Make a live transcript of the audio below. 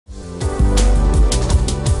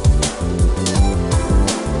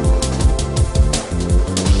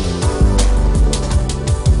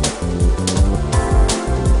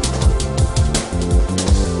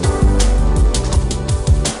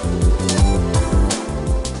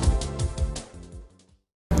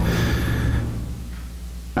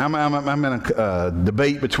I'm in a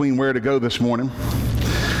debate between where to go this morning.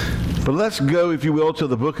 But let's go, if you will, to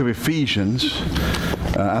the book of Ephesians.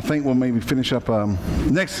 I think we'll maybe finish up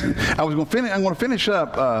next. I'm going to finish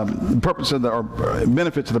up the purpose of or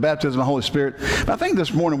benefits of the baptism of the Holy Spirit. But I think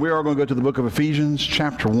this morning we are going to go to the book of Ephesians,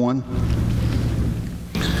 chapter 1.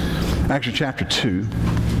 Actually, chapter 2.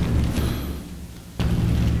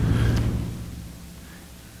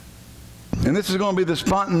 And this is going to be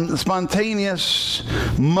the spontaneous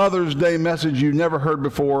Mother's Day message you've never heard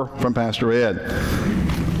before from Pastor Ed.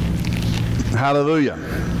 Hallelujah.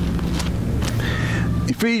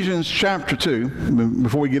 Ephesians chapter 2,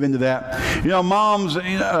 before we get into that. You know, moms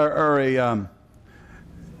are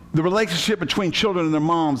the relationship between children and their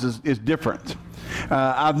moms is different.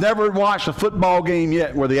 I've never watched a football game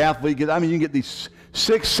yet where the athlete gets, you get these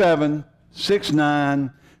 6'7",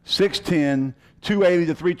 6'9", 6'10", 280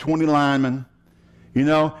 to 320 linemen, you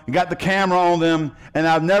know, you got the camera on them, and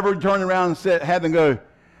I've never turned around and had them go,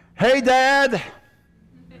 "Hey, Dad."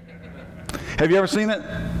 Have you ever seen it?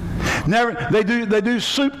 Never. They do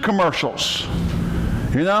soup commercials,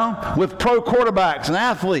 you know, with pro quarterbacks and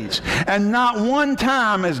athletes, and not one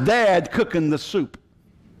time is Dad cooking the soup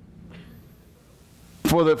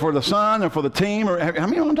for the son or for the team. Or how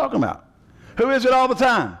many of them I'm talking about? Who is it all the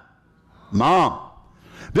time? Mom.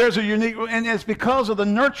 There's a unique, and it's because of the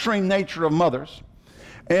nurturing nature of mothers.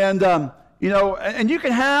 And, you know, and you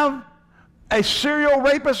can have a serial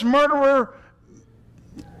rapist, murderer,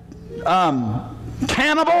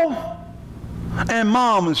 cannibal, and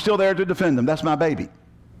mom is still there to defend them. That's my baby.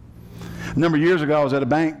 A number of years ago, I was at a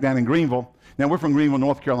bank down in Greenville. Now, we're from Greenville,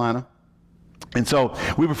 North Carolina. And so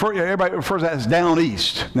everybody refers to that as down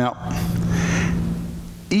east. Now,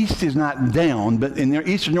 east is not down, but in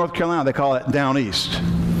eastern North Carolina, they call it down east.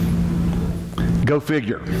 Go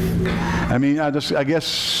figure. I mean, I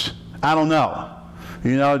guess, I don't know.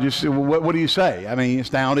 You know, just what do you say? I mean, it's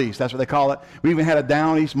down east. That's what they call it. We even had a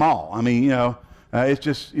down east mall. I mean, you know, it's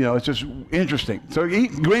just interesting. So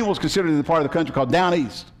Greenville's considered the part of the country called down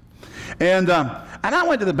east. And I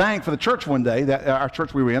went to the bank for the church one day, our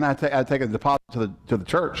church we were in. I'd taken a deposit to the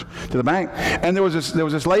church, to the bank, and there was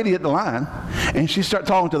this lady at the line, and she started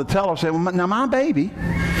talking to the teller, saying, "Well, now my baby,"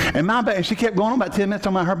 and she kept going on about 10 minutes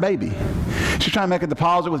talking about her baby. She's trying to make a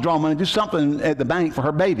deposit, withdraw money, do something at the bank for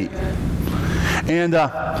her baby.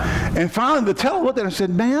 And finally the teller looked at her and said,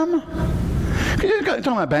 "Ma'am, could you talk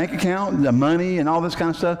about bank account, the money, and all this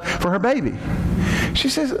kind of stuff for her baby?" She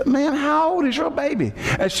says, "Ma'am, how old is your baby?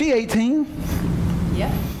 Is she 18?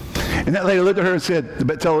 Yeah. And that lady looked at her and said,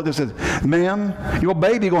 the teller said, "Ma'am, your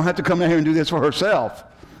baby going to have to come down here and do this for herself."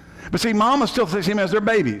 But see, mama still thinks them as their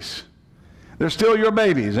babies. They're still your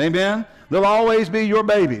babies, amen? They'll always be your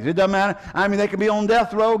babies. It doesn't matter. I mean, they could be on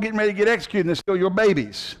death row getting ready to get executed, and they're still your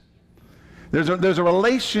babies. There's a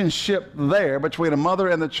relationship there between a mother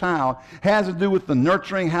and the child. Has to do with the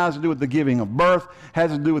nurturing, has to do with the giving of birth,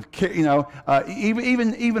 has to do with, you know,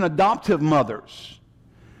 even adoptive mothers.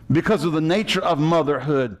 Because of the nature of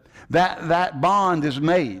motherhood, that bond is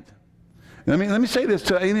made. Let me say this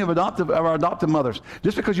to any of our adoptive mothers.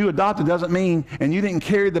 Just because you adopted doesn't mean, and you didn't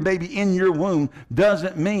carry the baby in your womb,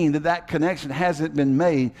 doesn't mean that connection hasn't been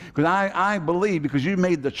made. Because I believe, because you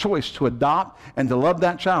made the choice to adopt and to love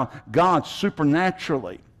that child, God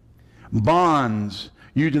supernaturally bonds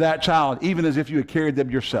you to that child, even as if you had carried them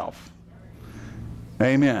yourself.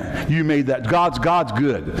 Amen. You made that. God's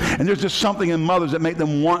good. And there's just something in mothers that make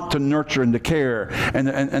them want to nurture and to care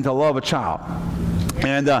and to love a child.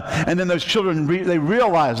 And then those children, they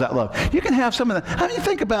realize that love. You can have some of that. How do you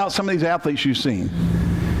think about some of these athletes you've seen?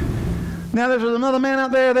 Now, there's another man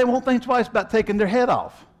out there, they won't think twice about taking their head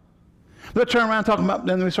off. They'll turn around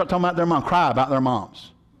then they start talking about their mom, cry about their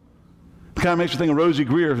moms. It kind of makes you think of Rosie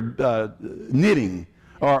Greer knitting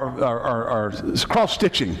or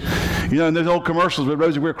cross-stitching. You know, and there's old commercials with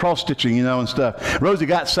Rosie Greer cross-stitching, you know, and stuff. Rosie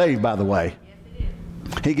got saved, by the way.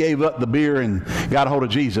 He gave up the beer and got a hold of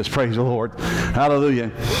Jesus. Praise the Lord.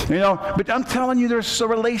 Hallelujah. You know, but I'm telling you, there's a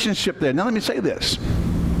relationship there. Now, let me say this.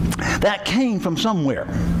 That came from somewhere.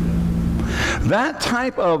 That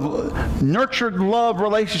type of nurtured love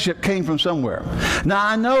relationship came from somewhere. Now,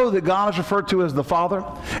 I know that God is referred to as the Father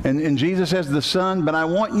and Jesus as the Son, but I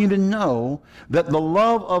want you to know that the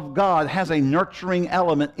love of God has a nurturing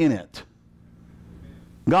element in it.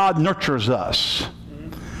 God nurtures us.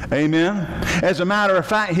 Amen. As a matter of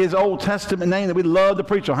fact, his Old Testament name that we love to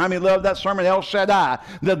preach on. How many love that sermon? El Shaddai,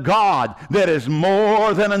 the God that is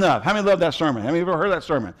more than enough. How many love that sermon? How many have ever heard that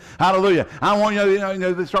sermon? Hallelujah. I want you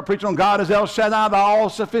to start preaching on God as El Shaddai, the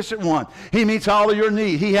all-sufficient one. He meets all of your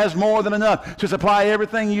need. He has more than enough to supply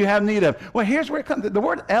everything you have need of. Well, here's where it comes. The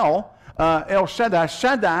word El El Shaddai.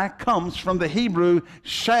 Shaddai comes from the Hebrew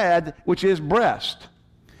shad, which is breast.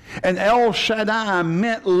 And El Shaddai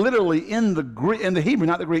meant literally in the Hebrew,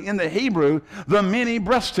 not the Greek, in the Hebrew, the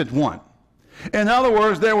many-breasted one. In other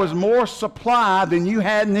words, there was more supply than you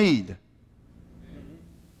had need.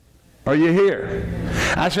 Are you here?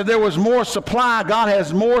 I said there was more supply. God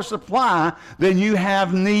has more supply than you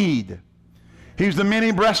have need. He's the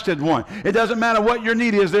many-breasted one. It doesn't matter what your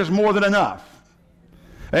need is, there's more than enough.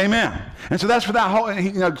 Amen. And so that's for that whole,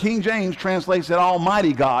 King James translates it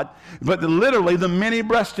Almighty God, but literally the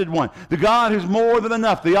many-breasted one, the God who's more than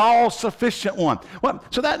enough, the all-sufficient one. Well,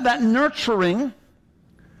 so that nurturing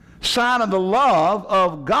side of the love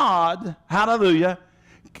of God, hallelujah,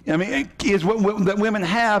 is what that women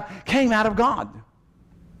have, came out of God.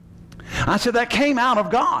 I said that came out of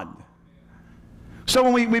God. So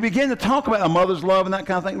when we begin to talk about a mother's love and that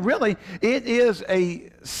kind of thing, really, it is a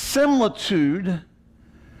similitude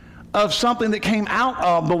of something that came out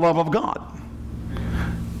of the love of God.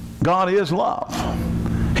 God is love.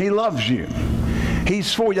 He loves you.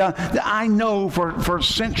 He's for you. I know for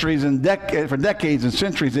centuries and for decades and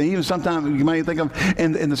centuries, and even sometimes you might think of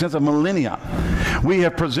in the sense of millennia, we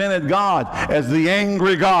have presented God as the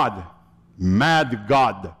angry God, mad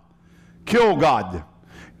God, kill God.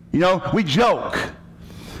 We joke.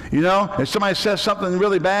 If somebody says something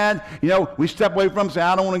really bad, we step away from them and say,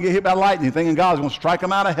 I don't want to get hit by lightning, thinking God's going to strike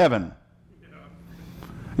them out of heaven.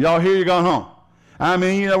 Y'all here, you're going home.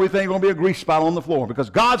 We think it's going to be a grease spot on the floor because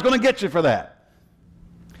God's going to get you for that.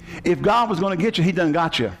 If God was going to get you, he done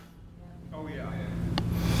got you. Oh, yeah.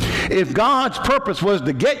 If God's purpose was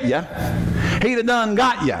to get you, he'd have done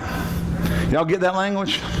got you. Y'all get that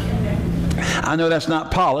language? I know that's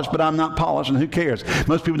not polished, but I'm not polished, and who cares?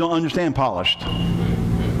 Most people don't understand polished.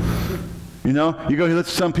 You go listen to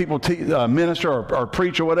some people minister or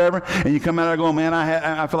preach or whatever, and you come out there going, man,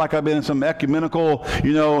 I feel like I've been in some ecumenical,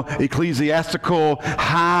 ecclesiastical,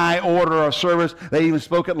 high order of service. They even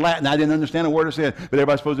spoke in Latin. I didn't understand a word it said, but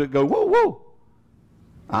everybody's supposed to go, whoa, whoa.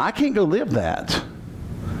 I can't go live that.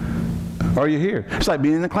 Are you here? It's like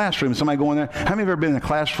being in the classroom, somebody going there. How many of you ever been in a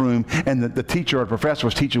classroom and the teacher or professor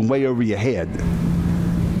was teaching way over your head?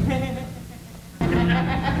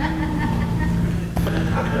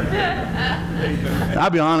 I'll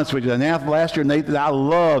be honest with you. Last year, Nathan, I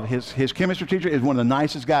love his chemistry teacher is one of the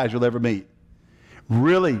nicest guys you'll ever meet.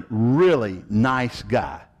 Really, really nice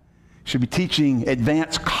guy. Should be teaching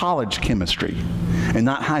advanced college chemistry and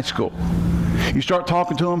not high school. You start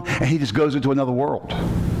talking to him, and he just goes into another world.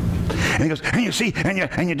 And he goes, and you see,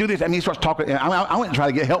 and you do this, and he starts talking. And I went and tried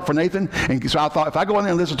to get help for Nathan, and so I thought if I go in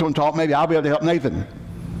there and listen to him talk, maybe I'll be able to help Nathan.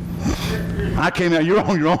 I came out, you're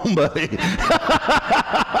on your own, buddy.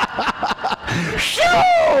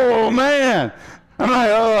 Oh, man. I'm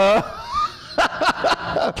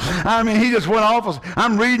like, he just went off.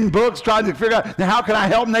 I'm reading books, trying to figure out, now how can I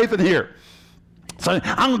help Nathan here? So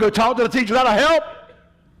I'm going to go talk to the teacher. That'll help.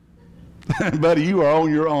 Buddy, you are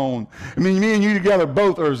on your own. Me and you together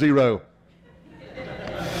both are zero.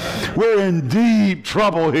 We're in deep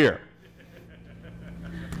trouble here.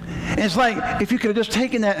 And it's like if you could have just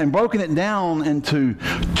taken that and broken it down into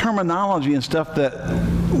terminology and stuff that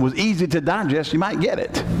was easy to digest, you might get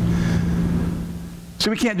it. So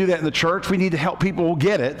we can't do that in the church. We need to help people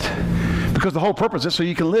get it because the whole purpose is so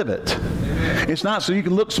you can live it. Amen. It's not so you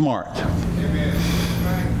can look smart.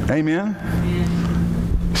 Amen. Amen?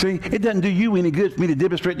 See, it doesn't do you any good for me to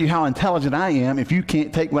demonstrate to you how intelligent I am if you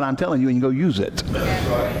can't take what I'm telling you and go use it. That's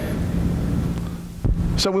right.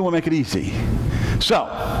 So we will make it easy. So,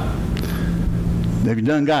 have you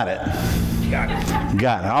done got it? Got it.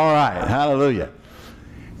 Got it. All right. Hallelujah.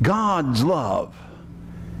 God's love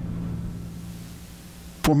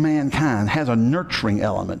for mankind has a nurturing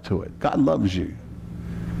element to it. God loves you.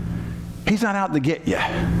 He's not out to get you.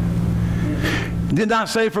 Did not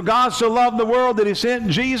say, for God so loved the world that he sent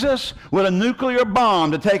Jesus with a nuclear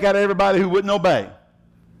bomb to take out everybody who wouldn't obey.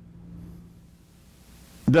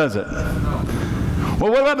 Does it?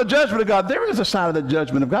 Well, what about the judgment of God? There is a side of the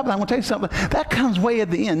judgment of God, but I'm going to tell you something. That comes way at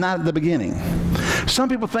the end, not at the beginning. Some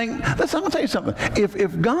people think, listen, I'm going to tell you something.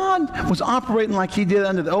 If God was operating like he did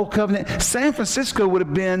under the old covenant, San Francisco would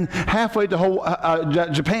have been halfway to whole,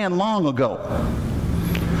 Japan long ago.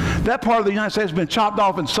 That part of the United States has been chopped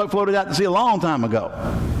off and floated out to sea a long time ago.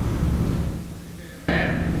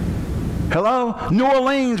 Hello? New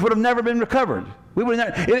Orleans would have never been recovered. It would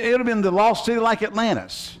have been the lost city like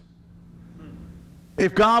Atlantis.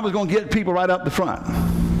 If God was going to get people right up the front.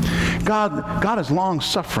 God is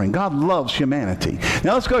long-suffering. God loves humanity.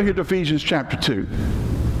 Now let's go here to Ephesians chapter 2.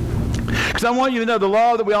 Because I want you to know the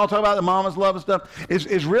love that we all talk about, the mama's love and stuff,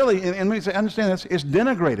 is really, and let me say, understand this, it's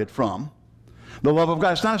denigrated from the love of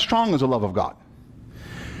God. It's not as strong as the love of God.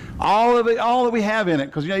 All that we have in it,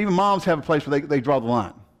 because even moms have a place where they draw the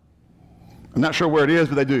line. I'm not sure where it is,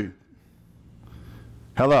 but they do.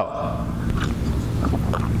 Hello.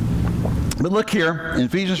 But look here in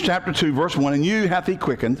Ephesians chapter 2, verse 1, and you hath he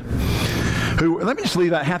quickened, who, let me just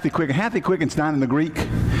leave that hath he quickened. Hath he quickened's not in the Greek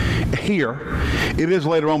here. It is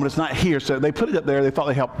later on, but it's not here. So they put it up there. They thought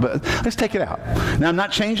they helped, but let's take it out. Now, I'm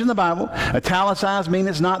not changing the Bible. Italicized means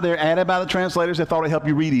it's not there. Added by the translators. They thought it'd help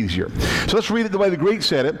you read easier. So let's read it the way the Greek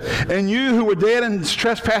said it. And you who were dead in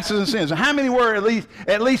trespasses and sins. How many were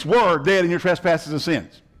at least were dead in your trespasses and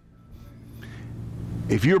sins?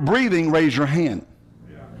 If you're breathing, raise your hand.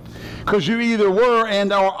 Because you either were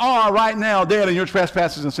and or are right now dead in your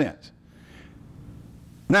trespasses and sins.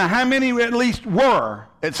 Now, how many at least were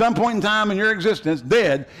at some point in time in your existence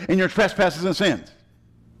dead in your trespasses and sins?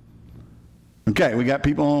 Okay, we got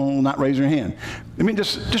people not raising their hand. I mean,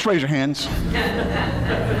 just raise your hands.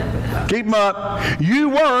 Keep them up. You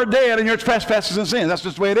were dead in your trespasses and sins. That's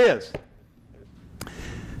just the way it is.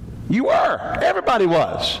 You were. Everybody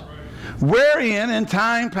was. Wherein in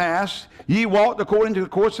time past ye walked according to the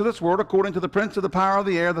course of this world, according to the prince of the power of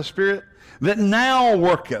the air, the spirit that now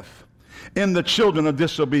worketh in the children of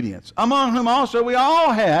disobedience, among whom also we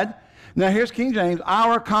all had, now here's King James,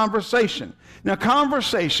 our conversation. Now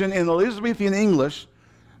conversation in Elizabethan English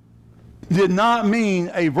did not mean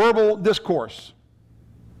a verbal discourse.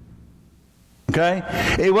 Okay?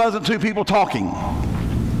 It wasn't two people talking.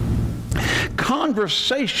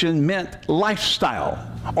 Conversation meant lifestyle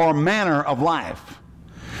or manner of life.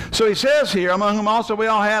 So he says here, among whom also we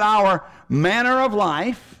all had our manner of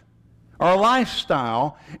life, or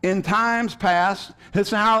lifestyle, in times past.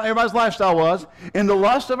 That's how everybody's lifestyle was. In the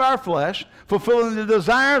lust of our flesh, fulfilling the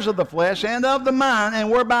desires of the flesh and of the mind,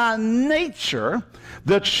 and were by nature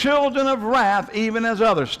the children of wrath, even as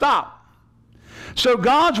others. Stop. So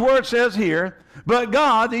God's word says here, but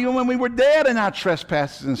God, even when we were dead in our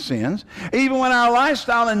trespasses and sins, even when our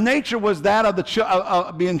lifestyle and nature was that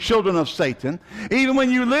of being children of Satan, even when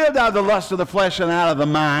you lived out of the lust of the flesh and out of the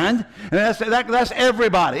mind, and that's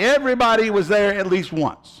everybody. Everybody was there at least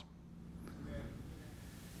once.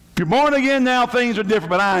 If you're born again now, things are different,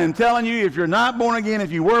 but I am telling you, if you're not born again,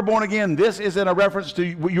 if you were born again, this isn't a reference to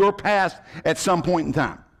your past at some point in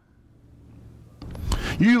time.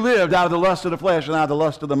 You lived out of the lust of the flesh and out of the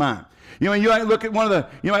lust of the mind. You know, you might look at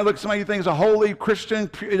somebody you think is a holy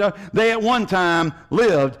Christian, they at one time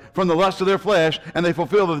lived from the lust of their flesh, and they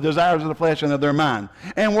fulfilled the desires of the flesh and of their mind,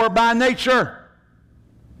 and were by nature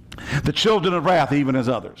the children of wrath, even as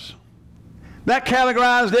others. That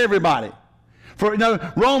categorized everybody. For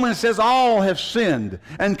Romans says all have sinned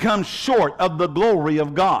and come short of the glory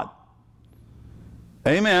of God.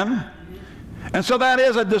 Amen. And so that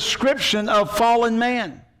is a description of fallen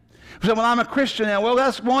man. So when I'm a Christian now, well,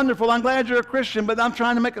 that's wonderful. I'm glad you're a Christian, but I'm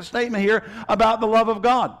trying to make a statement here about the love of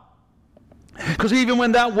God. Because even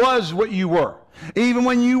when that was what you were, even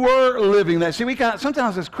when you were living that, see,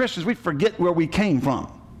 sometimes as Christians, we forget where we came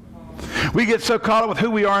from. We get so caught up with who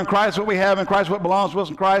we are in Christ, what we have in Christ, what belongs to us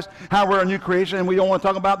in Christ, how we're a new creation, and we don't want to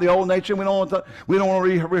talk about the old nature. We don't want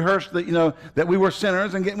to rehearse that, that we were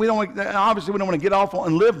sinners, and obviously we don't want to get off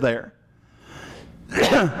and live there.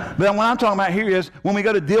 But what I'm talking about here is when we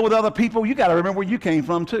go to deal with other people, you got to remember where you came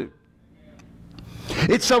from too.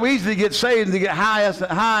 It's so easy to get saved and to get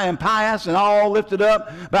high and pious and all lifted up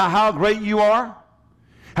about how great you are,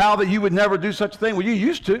 how that you would never do such a thing. Well, you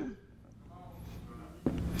used to.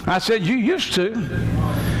 I said you used to.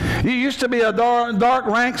 You used to be a dark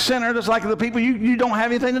rank sinner, just like the people you don't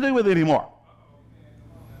have anything to do with anymore.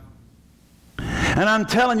 And I'm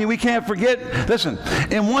telling you, we can't forget. Listen,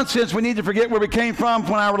 in one sense, we need to forget where we came from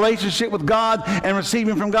our relationship with God and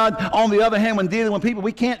receiving from God. On the other hand, when dealing with people,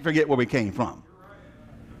 we can't forget where we came from.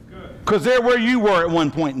 Because they're where you were at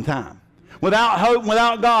one point in time. Without hope,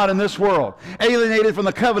 without God in this world. Alienated from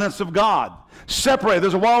the covenants of God. Separated.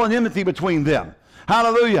 There's a wall of enmity between them.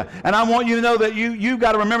 Hallelujah. And I want you to know that you've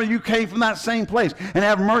got to remember you came from that same place and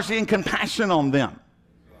have mercy and compassion on them.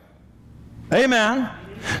 Amen.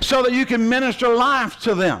 So that you can minister life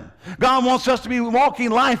to them. God wants us to be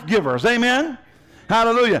walking life givers. Amen?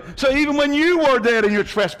 Hallelujah. So even when you were dead in your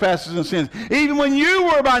trespasses and sins, even when you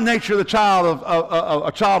were by nature the child of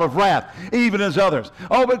a child of wrath, even as others.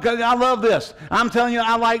 Oh, because I love this. I'm telling you,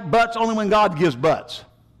 I like butts only when God gives butts.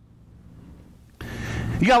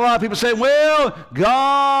 You got a lot of people saying, well,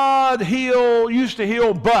 God used to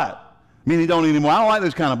heal butt. I mean, he don't anymore. I don't like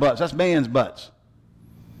those kind of butts. That's man's butts.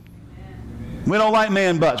 We don't like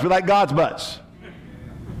man butts. We like God's butts.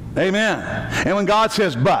 Amen. And when God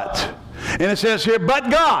says but, and it says here, but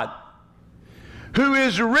God, who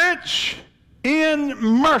is rich in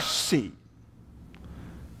mercy.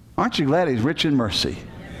 Aren't you glad he's rich in mercy?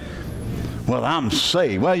 Well, I'm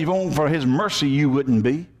saved. Well, if it weren't for his mercy, you wouldn't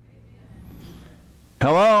be.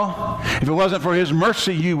 Hello? If it wasn't for his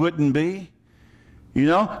mercy, you wouldn't be. You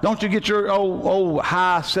know, don't you get your old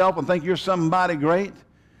high self and think you're somebody great?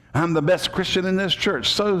 I'm the best Christian in this church.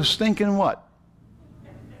 So stinking what?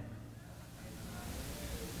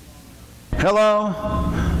 Hello?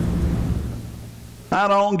 I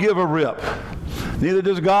don't give a rip. Neither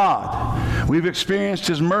does God. We've experienced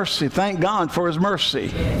his mercy. Thank God for his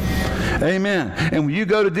mercy. Amen. And when you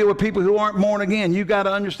go to deal with people who aren't born again, you got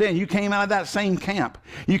to understand you came out of that same camp.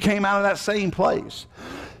 You came out of that same place.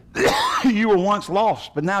 You were once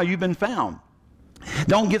lost, but now you've been found.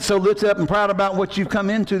 Don't get so lit up and proud about what you've come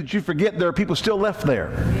into that you forget there are people still left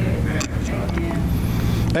there.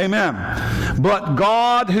 Amen. But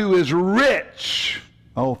God who is rich,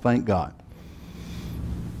 oh, thank God.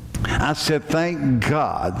 I said, thank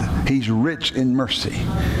God he's rich in mercy.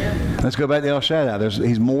 Let's go back to El Shaddai.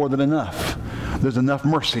 He's more than enough. There's enough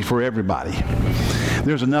mercy for everybody.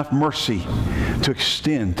 There's enough mercy to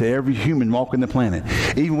extend to every human walking the planet.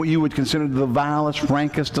 Even what you would consider the vilest,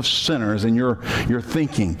 rankest of sinners in your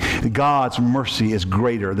thinking, God's mercy is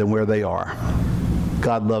greater than where they are.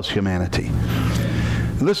 God loves humanity.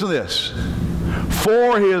 Listen to this.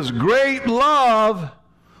 For his great love,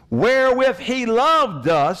 wherewith he loved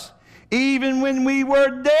us, even when we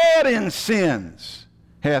were dead in sins,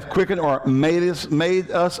 hath quickened or made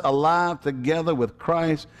us alive together with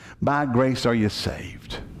Christ. By grace are you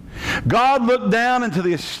saved. God looked down into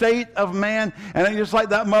the estate of man, and just like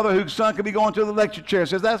that mother whose son could be going to the lecture chair,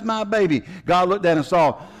 says, that's my baby. God looked down and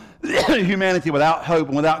saw humanity without hope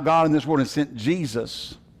and without God in this world and sent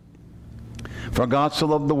Jesus. For God so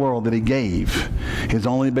loved the world that he gave his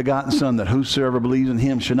only begotten Son, that whosoever believes in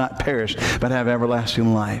him should not perish but have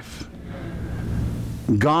everlasting life.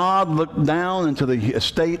 God looked down into the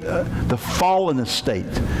estate, the fallen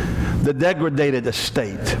estate, the degraded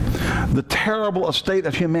estate, the terrible estate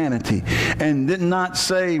of humanity, and did not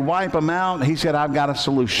say wipe them out. He said, I've got a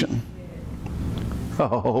solution.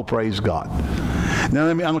 Oh, praise God. Now,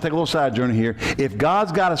 I'm going to take a little side journey here. If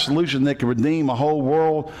God's got a solution that can redeem a whole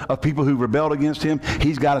world of people who rebelled against him,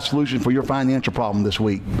 he's got a solution for your financial problem this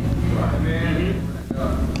week.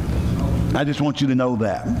 I just want you to know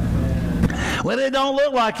that. Well, it don't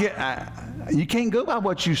look like it. You can't go by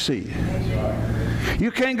what you see.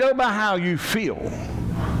 You can't go by how you feel.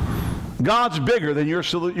 God's bigger than your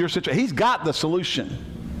situation. He's got the solution.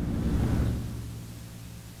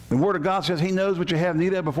 The Word of God says he knows what you have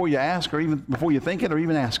need of before you ask, or even before you think it, or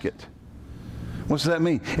even ask it. What does that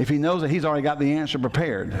mean? If he knows that he's already got the answer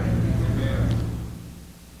prepared.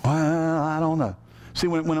 Well, I don't know. See,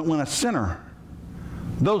 when a sinner,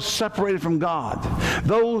 those separated from God,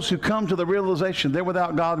 those who come to the realization they're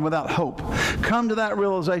without God and without hope, come to that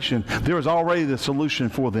realization, there is already the solution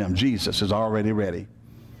for them. Jesus is already ready.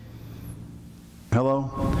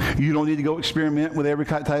 Hello? You don't need to go experiment with every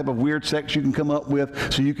type of weird sex you can come up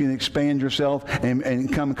with so you can expand yourself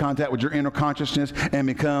and come in contact with your inner consciousness and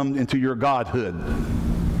become into your godhood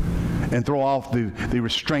and throw off the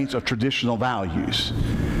restraints of traditional values.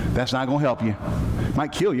 That's not going to help you. It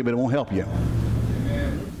might kill you, but it won't help you.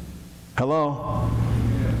 Hello?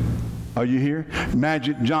 Are you here?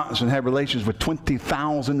 Magic Johnson had relations with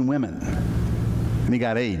 20,000 women, and he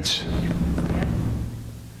got AIDS.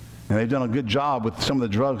 And they've done a good job with some of the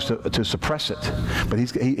drugs to suppress it. But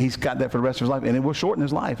he's got that for the rest of his life. And it will shorten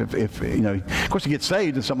his life. If you know, of course, he gets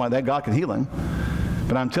saved and something like that, God can heal him.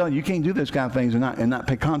 But I'm telling you, you can't do those kind of things and not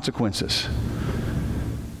pay consequences.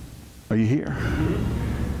 Are you here?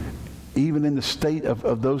 Even in the state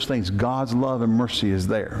of those things, God's love and mercy is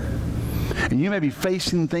there. And you may be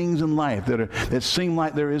facing things in life that seem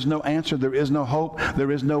like there is no answer, there is no hope, there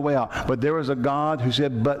is no way out. But there is a God who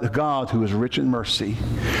said, but God who is rich in mercy,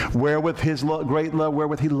 wherewith his great love,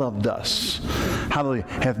 wherewith he loved us. Hallelujah.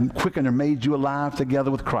 Have quickened or made you alive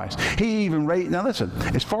together with Christ. He even raised, now listen,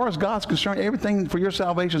 as far as God's concerned, everything for your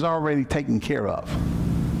salvation is already taken care of.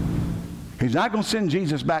 He's not going to send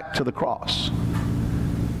Jesus back to the cross.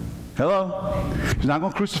 Hello? He's not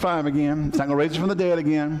going to crucify him again. He's not going to raise him from the dead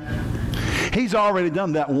again. He's already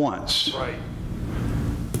done that once. Right.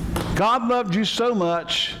 God loved you so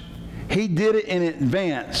much, he did it in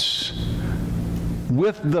advance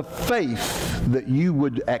with the faith that you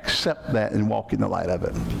would accept that and walk in the light of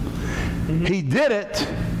it. Mm-hmm. He did it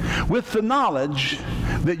with the knowledge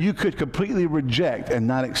that you could completely reject and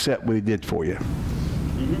not accept what he did for you.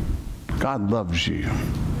 Mm-hmm. God loves you.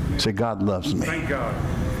 Say, God loves me. Thank God.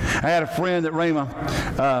 I had a friend at Rhema,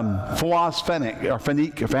 Fawaz Fanik.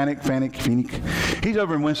 He's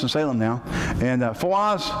over in Winston-Salem now. And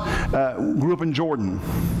Fawaz grew up in Jordan.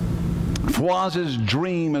 Fawaz's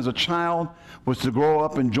dream as a child was to grow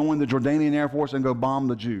up and join the Jordanian Air Force and go bomb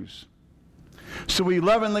the Jews. So we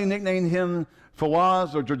lovingly nicknamed him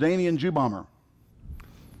Fawaz, or Jordanian Jew Bomber.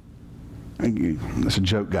 That's a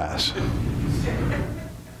joke, guys.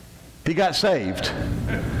 He got saved.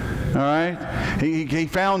 All right? He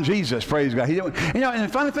found Jesus, praise God. And the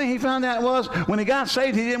funny thing he found out was, when he got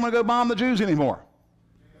saved, he didn't want to go bomb the Jews anymore.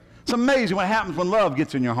 It's amazing what happens when love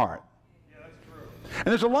gets in your heart. Yeah, that's true. And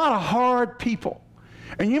there's a lot of hard people.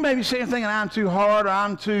 And you may be sitting thinking, I'm too hard,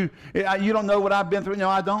 or you don't know what I've been through. No,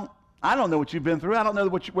 I don't. I don't know what you've been through. I don't know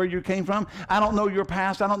where you came from. I don't know your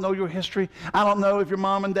past. I don't know your history. I don't know if your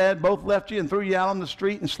mom and dad both left you and threw you out on the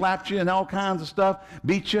street and slapped you and all kinds of stuff,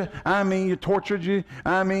 beat you. You tortured you.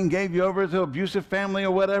 Gave you over to an abusive family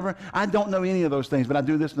or whatever. I don't know any of those things, but I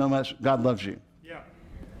do this no much. God loves you. Yeah.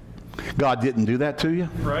 God didn't do that to you.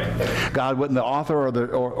 Right. God wasn't the author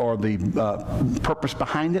or the purpose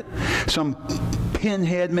behind it. Some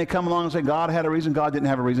pinhead may come along and say God had a reason. God didn't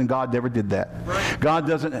have a reason. God never did that. Right. God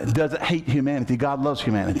doesn't hate humanity. God loves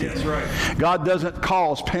humanity. That's right. God doesn't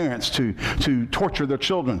cause parents to torture their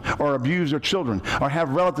children or abuse their children or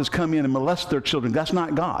have relatives come in and molest their children. That's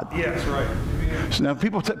not God. Yes, right. So now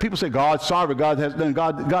people say God's sovereign. God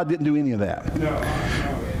didn't do any of that. No.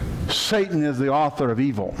 Satan is the author of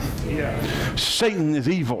evil. Yeah. Satan is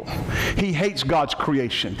evil. He hates God's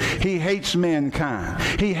creation. He hates mankind.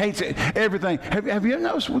 He hates everything. Have you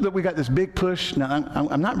noticed that we got this big push? Now,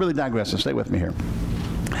 I'm not really digressing. Stay with me here.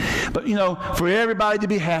 But, for everybody to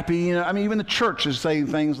be happy, even the church is saying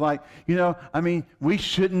things like, we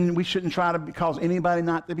shouldn't try to cause anybody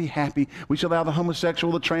not to be happy. We should allow the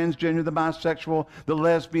homosexual, the transgender, the bisexual, the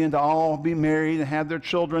lesbian to all be married and have their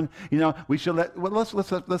children. We should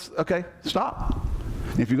let's okay, stop.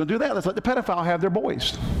 If you're going to do that, let's let the pedophile have their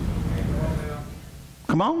boys.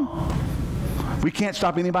 Come on. We can't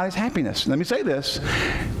stop anybody's happiness. Let me say this.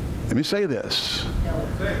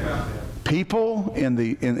 People in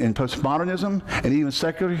postmodernism and even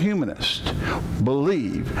secular humanists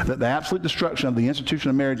believe that the absolute destruction of the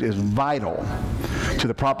institution of marriage is vital to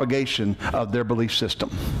the propagation of their belief system.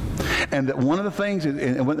 And that one of the things,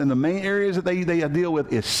 in the main areas that they deal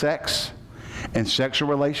with is sex and sexual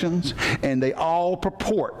relations, and they all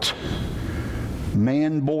purport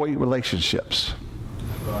man-boy relationships.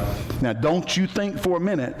 Now, don't you think for a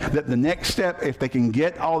minute that the next step, if they can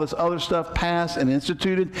get all this other stuff passed and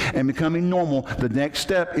instituted and becoming normal, the next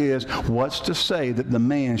step is what's to say that the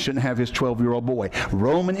man shouldn't have his 12-year-old boy?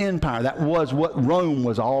 Roman Empire, that was what Rome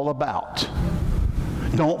was all about.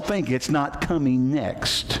 Don't think it's not coming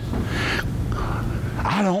next.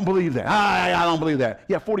 I don't believe that. I don't believe that.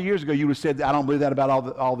 Yeah, 40 years ago you would have said, I don't believe that about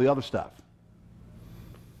all the other stuff.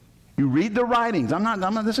 You read the writings.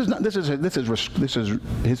 This is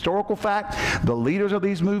historical fact. The leaders of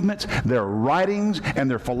these movements, their writings and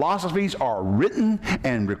their philosophies are written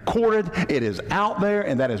and recorded. It is out there,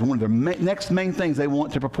 and that is one of the next main things they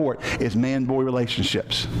want to purport is man-boy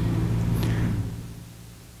relationships.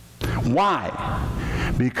 Why?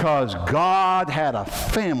 Because God had a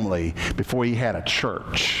family before he had a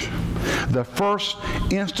church. The first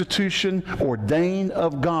institution ordained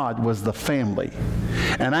of God was the family.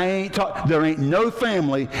 And there ain't no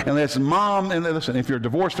family unless mom, and listen, if you're a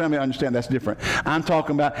divorced family, I understand that's different. I'm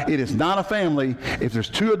talking about it is not a family. If there's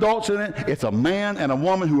two adults in it, it's a man and a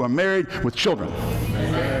woman who are married with children.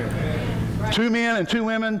 Amen. Two men and two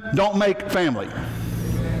women don't make family.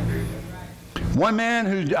 One man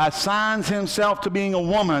who assigns himself to being a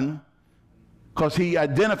woman because he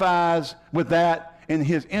identifies with that in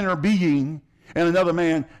his inner being, and another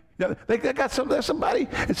man, they got somebody,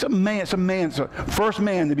 it's a man, so first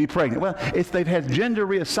man to be pregnant. Well, they've had gender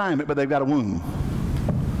reassignment, but they've got a womb.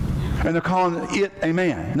 And they're calling it a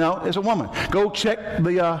man. No, it's a woman. Go check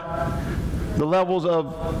the levels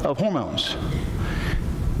of hormones.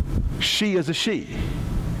 She is a she.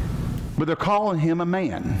 But they're calling him a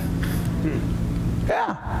man.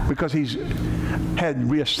 Yeah, because he's had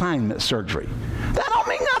reassignment surgery. That don't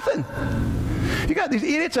mean nothing. You got these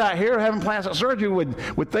idiots out here having plastic surgery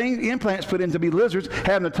with implants put in to be lizards,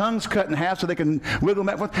 having their tongues cut in half so they can wiggle them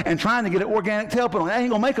back and forth, and trying to get an organic tail put on. That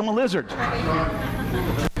ain't going to make them a lizard.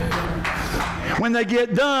 When they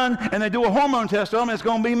get done and they do a hormone test on them, it's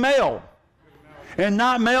going to be male and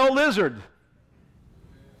not male lizard.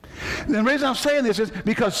 And the reason I'm saying this is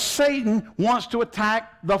because Satan wants to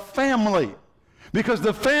attack the family. Because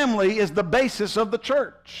the family is the basis of the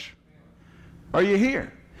church. Are you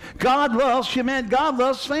here? God loves humanity. God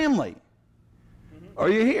loves family. Are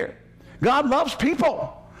you here? God loves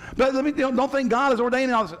people. But let me, don't think God is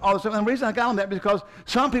ordaining all this stuff. And the reason I got on that is because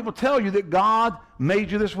some people tell you that God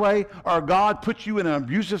made you this way, or God put you in an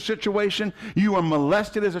abusive situation. You were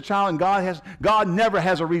molested as a child, and God never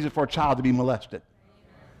has a reason for a child to be molested.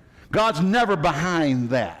 God's never behind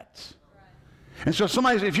that. And so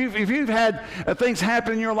somebody, if you've had things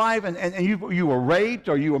happen in your life and you were raped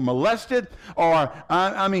or you were molested or,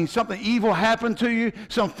 something evil happened to you,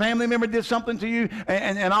 some family member did something to you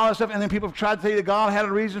and all that stuff, and then people have tried to tell you that God had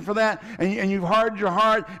a reason for that, and you've hardened your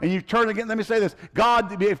heart and you've turned again. Let me say this.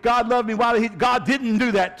 If God loved me, why did God didn't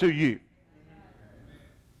do that to you?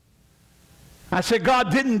 I said God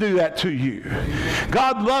didn't do that to you.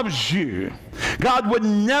 God loves you. God would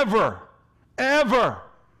never, ever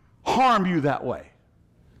harm you that way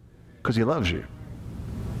because he loves you.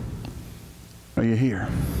 Are you here?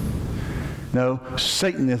 No,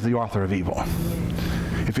 Satan is the author of evil.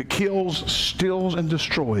 If it kills, steals, and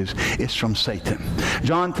destroys, it's from Satan.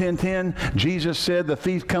 John 10:10, Jesus said, the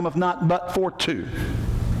thief cometh not but for two.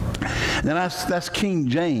 Now that's King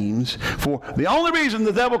James. For the only reason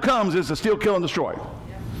the devil comes is to steal, kill, and destroy.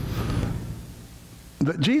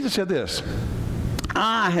 But Jesus said this,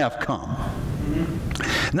 I have come.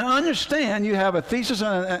 Now understand, you have a thesis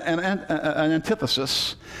and an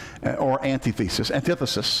antithesis, or antithesis.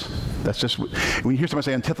 Antithesis, that's just, when you hear somebody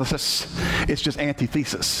say antithesis, it's just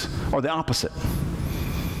antithesis, or the opposite.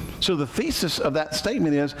 So the thesis of that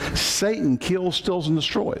statement is Satan kills, steals, and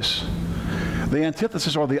destroys. The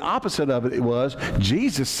antithesis, or the opposite of it, was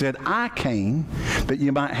Jesus said, I came that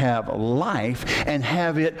you might have life and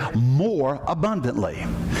have it more abundantly.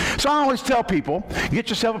 So I always tell people, get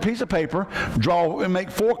yourself a piece of paper, draw and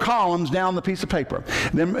make 4 columns down the piece of paper.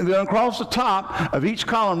 Then across the top of each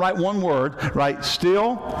column, write one word, write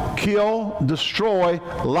steal, kill, destroy,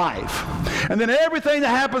 life. And then everything that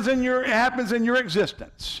happens in your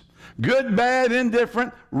existence, good, bad,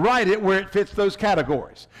 indifferent, write it where it fits those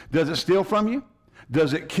categories. Does it steal from you?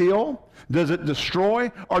 Does it kill? Does it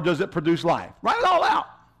destroy? Or does it produce life? Write it all out.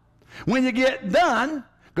 When you get done,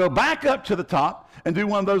 go back up to the top and do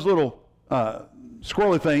one of those little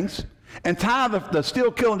squirrely things and tie the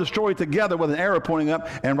steal, kill, and destroy together with an arrow pointing up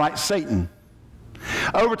and write Satan.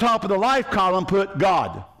 Over top of the life column, put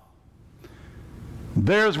God.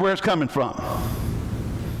 There's where it's coming from.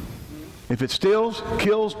 If it steals,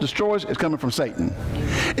 kills, destroys, it's coming from Satan.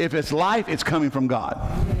 If it's life, it's coming from God.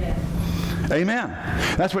 Amen.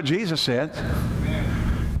 That's what Jesus said.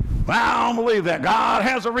 Well, I don't believe that. God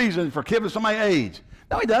has a reason for giving somebody AIDS.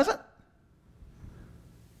 No, he doesn't.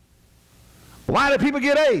 Why did people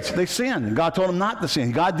get AIDS? They sinned, and God told them not to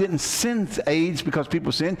sin. God didn't send AIDS because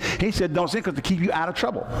people sinned. He said don't sin because to keep you out of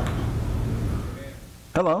trouble.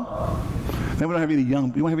 Hello? Then we don't have any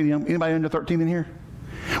young. You want to have any young? Anybody under 13 in here?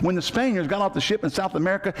 When the Spaniards got off the ship in South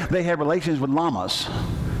America, they had relations with llamas.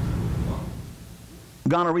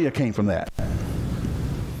 Gonorrhea came from that.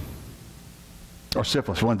 Or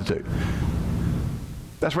syphilis, one of the two.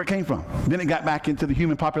 That's where it came from. Then it got back into the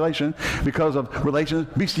human population because of relations,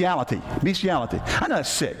 bestiality. Bestiality. I know it's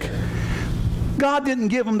sick. God didn't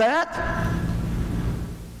give them that.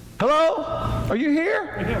 Hello? Are you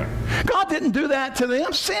here? Yeah. God didn't do that to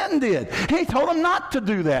them. Sin did. He told them not to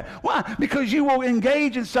do that. Why? Because you will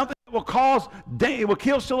engage in something that will cause, it will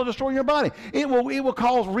kill, steal, and destroy your body. It will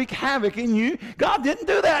cause, wreak havoc in you. God didn't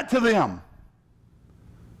do that to them.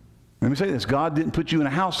 Let me say this. God didn't put you in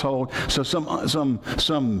a household so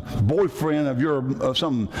some boyfriend of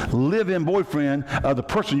some live-in boyfriend of the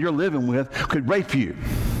person you're living with could rape you.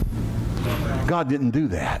 God didn't do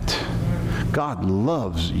that. God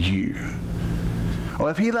loves you. Well,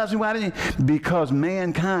 if he loves you, why didn't he? Because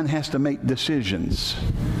mankind has to make decisions.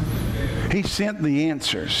 He sent the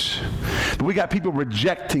answers. But we got people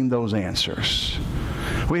rejecting those answers.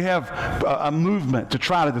 We have a movement to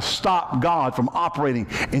try to stop God from operating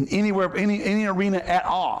in anywhere, any arena at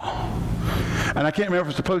all. And I can't remember if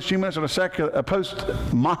it's the post-humanists or the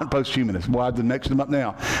post-humanists. Boy, I didn't mix them up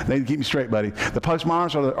now. They need to keep me straight, buddy. The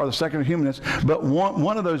postmodernists or the secular humanists. But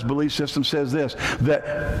one of those belief systems says this,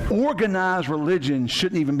 that organized religion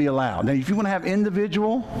shouldn't even be allowed. Now, if you want to have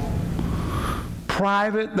individual,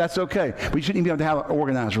 private, that's okay. But you shouldn't even be able to have an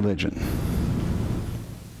organized religion.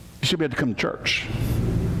 You should be able to come to church.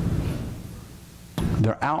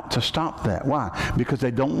 They're out to stop that. Why? Because they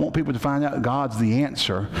don't want people to find out God's the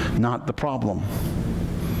answer, not the problem.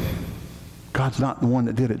 God's not the one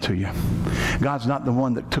that did it to you. God's not the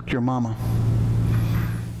one that took your mama.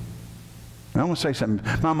 I want to say something.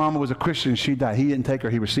 My mama was a Christian. She died. He didn't take her.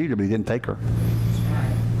 He received her, but he didn't take her.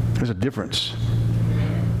 There's a difference.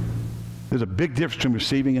 There's a big difference between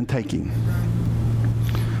receiving and taking.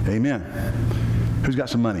 Amen. Who's got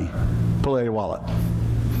some money? Pull out your wallet.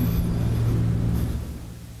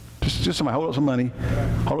 Just somebody hold up some money.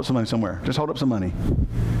 Hold up some money somewhere. Just hold up some money.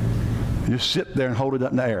 Just sit there and hold it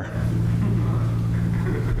up in the air.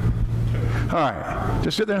 All right.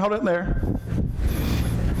 Just sit there and hold it in the air.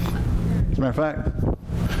 As a matter of fact.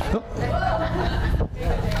 Oh.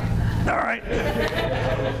 All right.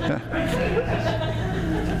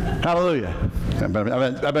 Hallelujah. I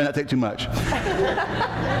better not take too much.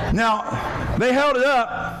 Now, they held it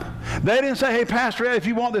up. They didn't say, hey, Pastor Ed, if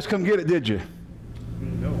you want this, come get it, did you?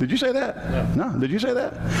 No. Did you say that? No. Did you say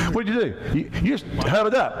that? What did you do? You just held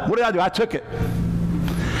it up. What did I do? I took it.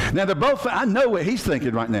 Now, they're both, I know what he's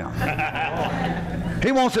thinking right now.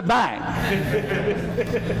 He wants it back.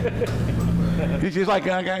 He's like,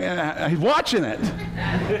 he's watching it.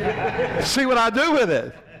 See what I do with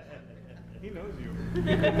it. He knows you.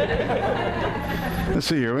 Let's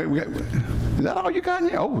see here. Is that all you got in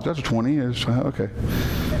here? Oh, that's 20. Okay.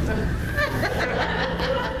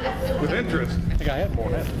 With interest. I think I had more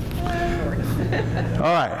than that.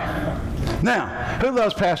 All right. Now, who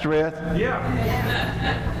loves Pastor Ed? Yeah.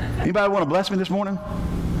 Anybody want to bless me this morning?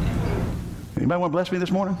 Anybody want to bless me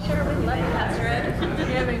this morning? Sure, we love you, Pastor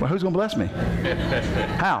Ed. Well, who's going to bless me?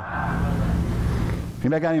 How?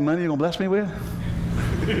 Anybody got any money you're going to bless me with?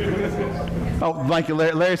 Oh, thank you.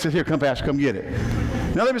 Larry says, here, come, Pastor, come get it.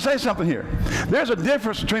 Now, let me say something here. There's a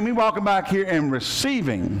difference between me walking back here and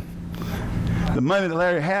receiving the money that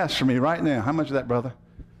Larry has for me right now. How much is that, brother?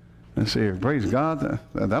 Let's see here. Praise God.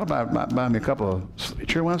 That'll buy me a couple of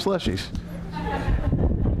Cheerwine slushies.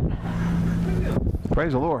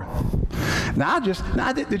 Praise the Lord. Now,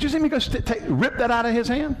 did you see me go rip that out of his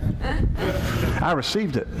hand? I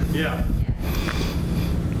received it. Yeah.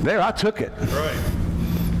 There, I took it. Right.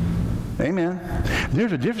 Amen.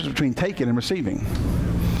 There's a difference between taking and receiving.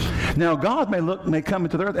 Now, God may come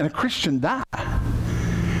into the earth and a Christian die.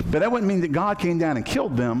 But that wouldn't mean that God came down and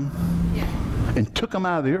killed them and took them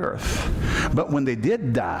out of the earth. But when they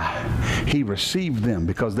did die, he received them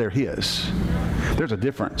because they're his. There's a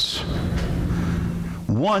difference.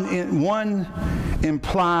 One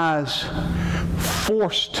implies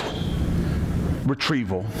forced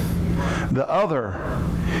retrieval. The other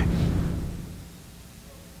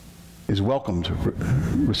is welcomed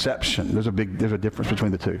reception. There's a difference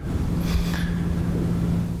between the two.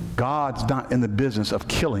 God's not in the business of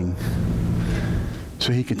killing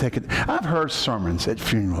so he can take it. I've heard sermons at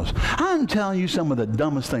funerals. I'm telling you some of the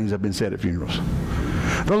dumbest things that have been said at funerals.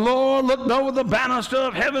 The Lord looked over the banister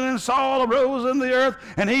of heaven and saw a rose in the earth,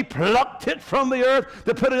 and he plucked it from the earth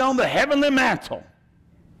to put it on the heavenly mantle.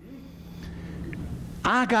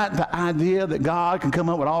 I got the idea that God can come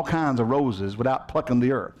up with all kinds of roses without plucking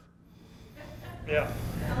the earth. Yeah.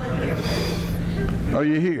 Are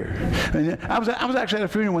you here? And I was actually at a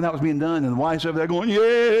funeral when that was being done, and the wife's over there going,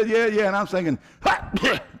 yeah, and I'm thinking,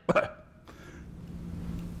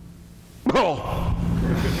 oh.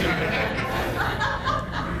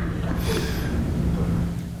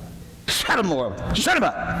 Shut him, Lord. Shut him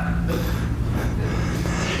up.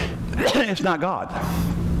 It's not God.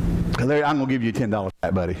 Larry, I'm going to give you $10 for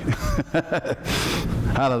that, buddy.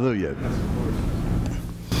 Hallelujah.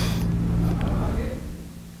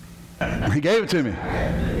 He gave it to me.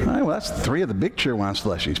 All right, well, that's 3 of the big Cheerwine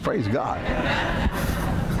slushies. Praise God.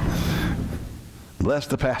 Bless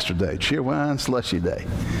the pastor day. Cheerwine slushy day.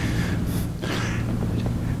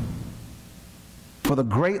 For the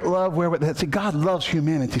great love wherewith, see, God loves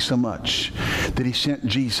humanity so much that he sent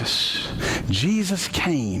Jesus. Jesus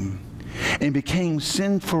came and became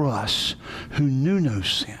sin for us who knew no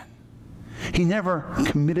sin. He never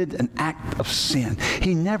committed an act of sin.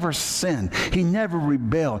 He never sinned. He never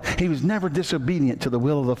rebelled. He was never disobedient to the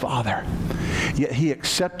will of the Father. Yet he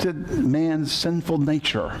accepted man's sinful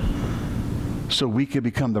nature so we could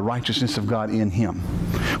become the righteousness of God in him.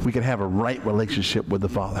 We could have a right relationship with the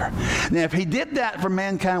Father. Now, if he did that for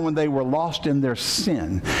mankind when they were lost in their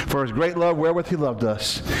sin, for his great love wherewith he loved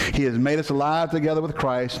us, he has made us alive together with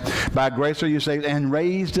Christ. By grace are you saved, and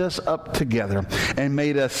raised us up together, and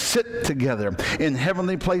made us sit together in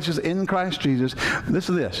heavenly places in Christ Jesus.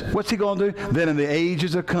 Listen to this. What's he going to do? Then in the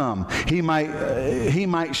ages to come, he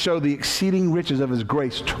might show the exceeding riches of his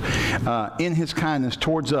grace in his kindness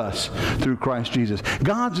towards us through Christ Jesus.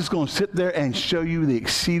 God's just going to sit there and show you the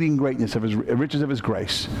exceeding greatness of his riches of his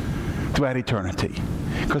grace throughout eternity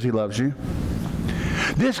because he loves you.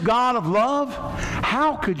 This God of love,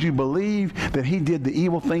 how could you believe that he did the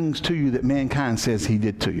evil things to you that mankind says he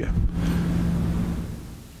did to you?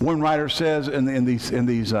 One writer says in these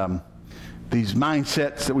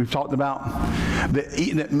mindsets that we've talked about,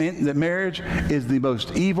 that marriage is the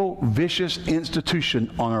most evil, vicious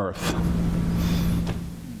institution on earth.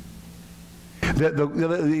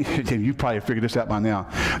 You probably figured this out by now,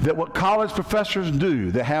 that what college professors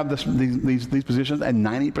do that have these positions, and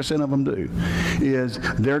 90% of them do, is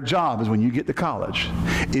their job is when you get to college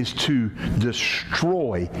is to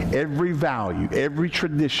destroy every value, every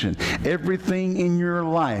tradition, everything in your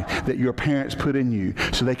life that your parents put in you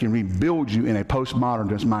so they can rebuild you in a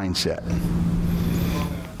postmodernist mindset.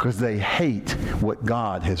 Because they hate what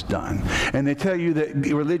God has done. And they tell you that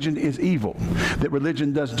religion is evil, that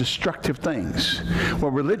religion does destructive things. Well,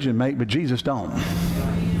 religion may, but Jesus don't.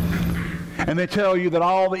 And they tell you that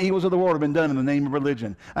all the evils of the world have been done in the name of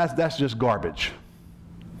religion. That's just garbage.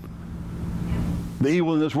 The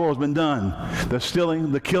evil in this world has been done. The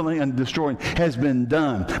stealing, the killing, and destroying has been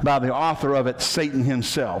done by the author of it, Satan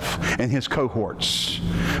himself and his cohorts.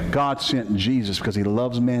 God sent Jesus because he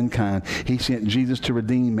loves mankind. He sent Jesus to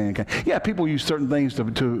redeem mankind. Yeah, people use certain things to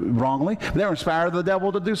wrongly. They're inspired of the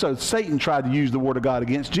devil to do so. Satan tried to use the word of God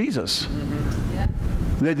against Jesus. Yeah.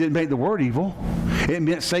 They didn't make the word evil. It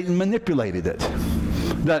meant Satan manipulated it,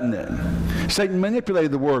 doesn't it? Satan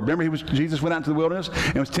manipulated the word. Remember, Jesus went out into the wilderness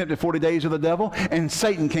and was tempted 40 days of the devil, and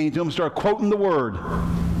Satan came to him and started quoting the word.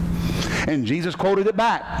 And Jesus quoted it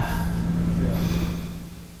back.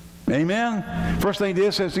 Amen? First thing he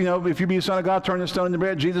did says, if you be the Son of God, turn this stone into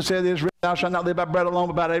bread. Jesus said, "It is written, thou shalt not live by bread alone,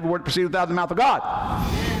 but by every word that proceedeth out of the mouth of God."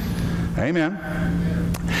 Amen.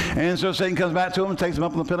 And so Satan comes back to him and takes him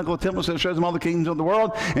up on the pinnacle of the temple and shows him all the kingdoms of the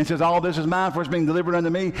world and says, "All this is mine, for it's being delivered unto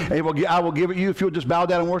me. I will give it you if you'll just bow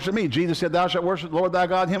down and worship me." Jesus said, "Thou shalt worship the Lord thy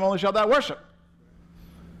God, him only shalt thou worship."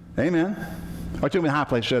 Amen. Or took him in a high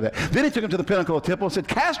place to show that. Then he took him to the pinnacle of the temple and said,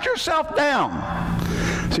 "Cast yourself down."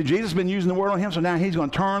 See, Jesus has been using the word on him, so now he's going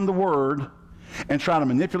to turn the word and try to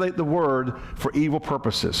manipulate the word for evil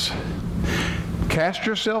purposes. "Cast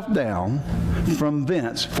yourself down from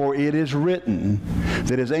thence, for it is written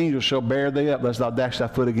that his angels shall bear thee up, lest thou dash thy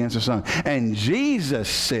foot against the stone." And Jesus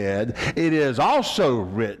said, "It is also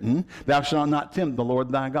written, thou shalt not tempt the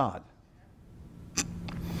Lord thy God."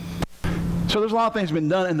 So there's a lot of things been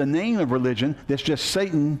done in the name of religion that's just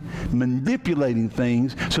Satan manipulating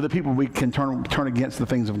things so that people can turn against the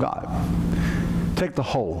things of God. Take the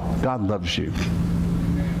whole. God loves you.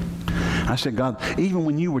 I said, God, even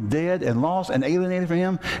when you were dead and lost and alienated from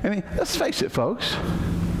him, I mean, let's face it, folks.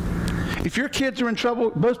 If your kids are in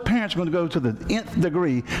trouble, most parents are going to go to the nth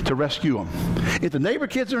degree to rescue them. If the neighbor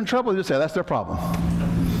kids are in trouble, they just say, that's their problem.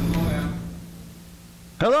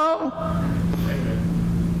 Hello?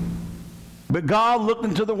 But God looked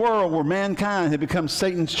into the world where mankind had become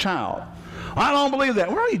Satan's child. I don't believe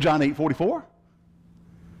that. Where are you, John 8:44?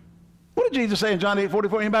 What did Jesus say in John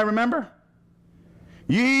 8:44? Anybody remember?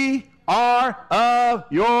 Ye are of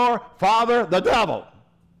your father the devil,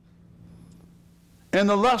 and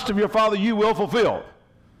the lust of your father you will fulfill.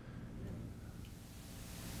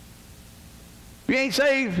 If you ain't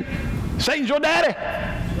saved, Satan's your daddy.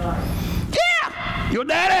 Yeah, your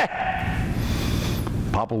daddy.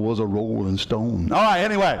 Papa was a rolling stone. All right,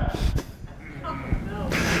 anyway. I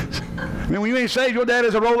mean, when you ain't saved, your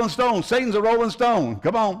daddy's a rolling stone. Satan's a rolling stone.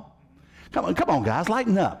 Come on. Come on, guys,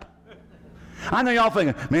 lighten up. I know y'all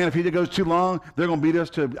thinking, man, if he goes too long, they're going to beat us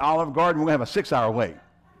to Olive Garden. We're going to have a 6-hour wait.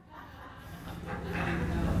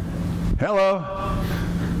 Hello.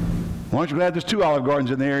 Why don't you glad there's 2 Olive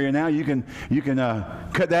Gardens in the area now? You can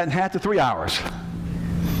cut that in half to 3 hours.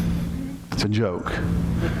 It's a joke.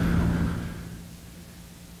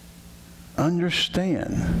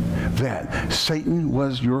 Understand that Satan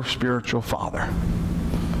was your spiritual father.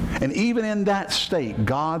 And even in that state,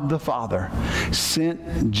 God the Father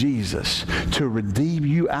sent Jesus to redeem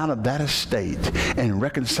you out of that estate and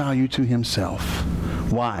reconcile you to himself.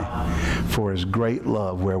 Why? For his great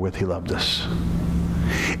love wherewith he loved us.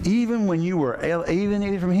 Even when you were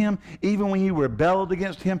alienated from him, even when you rebelled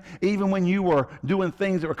against him, even when you were doing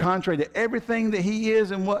things that were contrary to everything that he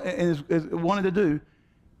is and what is wanted to do,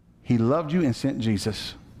 he loved you and sent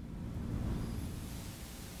Jesus.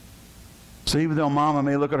 So even though mama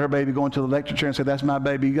may look at her baby going to the lecture chair and say, that's my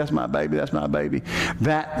baby, that's my baby, that's my baby,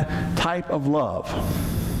 that type of love,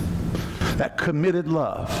 that committed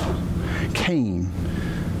love came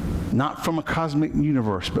not from a cosmic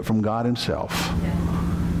universe, but from God himself.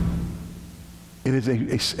 It is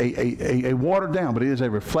a watered down, but it is a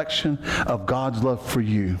reflection of God's love for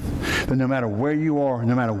you. That no matter where you are,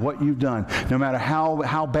 no matter what you've done, no matter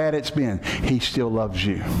how bad it's been, he still loves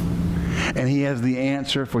you. And he has the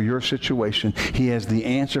answer for your situation. He has the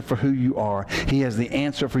answer for who you are. He has the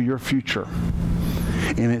answer for your future.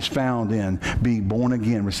 And it's found in being born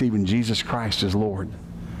again, receiving Jesus Christ as Lord.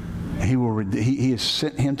 He has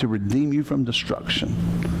sent him to redeem you from destruction,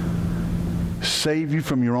 save you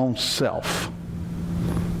from your own self.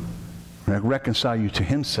 and reconcile you to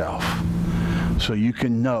himself so you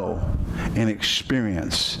can know and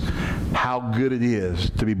experience how good it is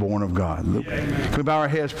to be born of God. Can we bow our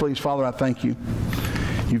heads, please? Father, I thank you.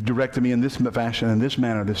 You've directed me in this fashion, in this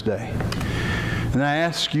manner this day. And I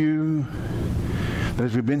ask you that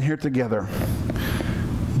as we've been here together,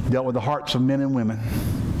 dealt with the hearts of men and women,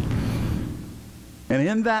 and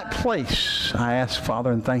in that place, I ask,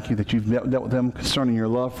 Father, and thank you that you've dealt with them concerning your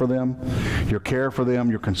love for them, your care for them,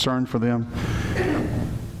 your concern for them.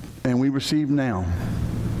 And we receive now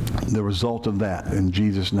the result of that in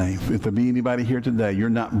Jesus' name. If there be anybody here today, you're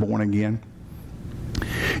not born again.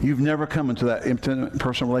 You've never come into that intimate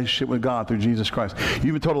personal relationship with God through Jesus Christ.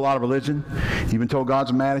 You've been told a lot of religion. You've been told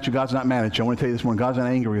God's mad at you. God's not mad at you. I want to tell you this morning, God's not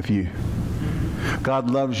angry with you. God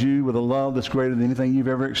loves you with a love that's greater than anything you've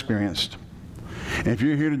ever experienced. And if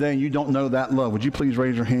you're here today and you don't know that love, would you please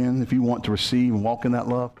raise your hand if you want to receive and walk in that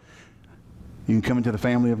love? You can come into the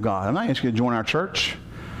family of God. I'm not asking you to join our church.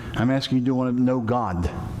 I'm asking you, do you want to know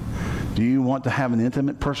God? Do you want to have an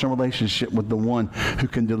intimate personal relationship with the one who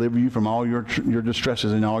can deliver you from all your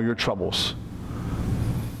distresses and all your troubles?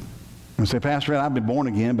 And say, Pastor Ed, I've been born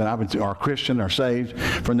again, but I've been a Christian or saved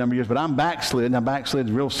for a number of years, but I'm backslid. Now, backslid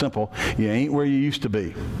is real simple. You ain't where you used to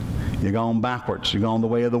be. You're going backwards. You're going the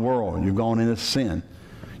way of the world. You're going into sin.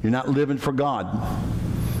 You're not living for God.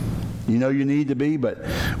 You know you need to be, but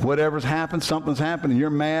whatever's happened, something's happened, and you're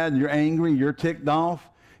mad, you're angry, you're ticked off.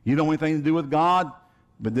 You don't want anything to do with God,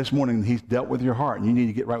 but this morning he's dealt with your heart, and you need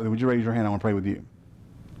to get right with it. Would you raise your hand? I want to pray with you.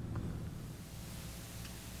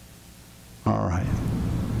 All right.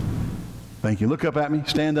 Thank you. Look up at me.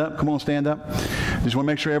 Stand up. Come on, stand up. Just want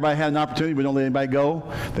to make sure everybody had an opportunity. We don't let anybody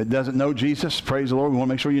go that doesn't know Jesus. Praise the Lord. We want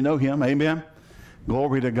to make sure you know him. Amen.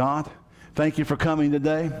 Glory to God. Thank you for coming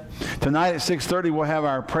today. Tonight at 6:30 we'll have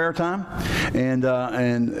our prayer time and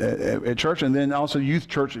at church, and then also youth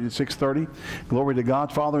church at 6:30. Glory to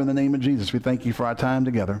God. Father, in the name of Jesus, we thank you for our time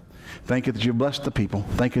together. Thank you that you've blessed the people.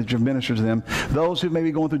 Thank you that you've ministered to them. Those who may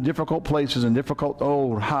be going through difficult places and difficult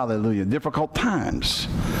times.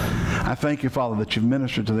 I thank you, Father, that you've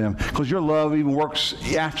ministered to them, because your love even works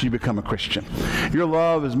after you become a Christian. Your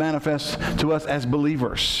love is manifest to us as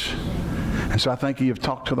believers. And so I thank you, you've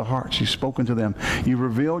talked to the hearts, you've spoken to them, you've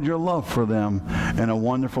revealed your love for them in a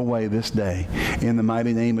wonderful way this day, in the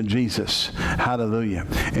mighty name of Jesus. Hallelujah.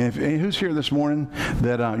 And who's here this morning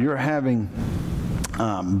that you're having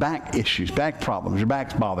back issues, back problems, your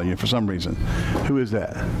back's bothering you for some reason? Who is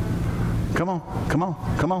that? Come on, come on,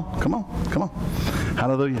 come on, come on, come on.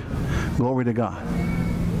 Hallelujah. Glory to God.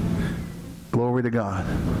 Glory to God.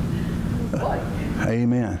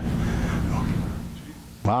 Amen.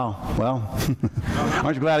 Wow. Well,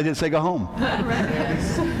 aren't you glad I didn't say go home?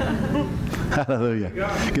 Hallelujah.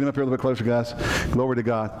 Get him up here a little bit closer, guys. Glory to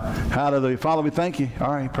God. Hallelujah. Father, we thank you.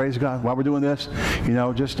 All right, praise God. While we're doing this,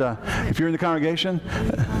 just if you're in the congregation,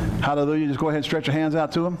 hallelujah, just go ahead and stretch your hands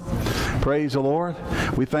out to him. Praise the Lord.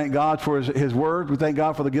 We thank God for his word. We thank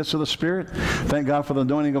God for the gifts of the Spirit. Thank God for the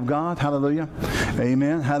anointing of God. Hallelujah.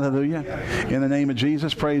 Amen. Hallelujah. In the name of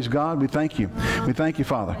Jesus, praise God. We thank you. We thank you,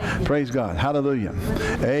 Father. Praise God. Hallelujah.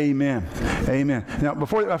 Amen. Amen. Now,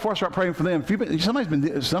 before I start praying for them, somebody's been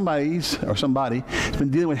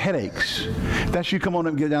dealing with headaches. If that's you, come on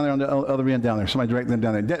up and get down there on the other end down there. Somebody direct them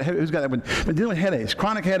down there. Who's got that? Been dealing with headaches,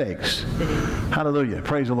 chronic headaches. Hallelujah.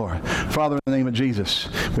 Praise the Lord. Father, in the name of Jesus,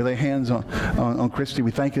 we lay hands on Christy.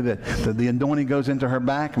 We thank you that the anointing goes into her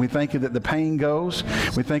back. And we thank you that the pain goes.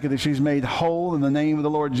 We thank you that she's made whole in the name of the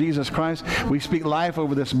Lord Jesus Christ. We speak life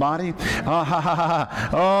over this body.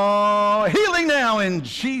 Oh, healing now in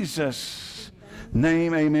Jesus'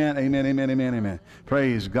 name. Amen, amen, amen, amen, amen.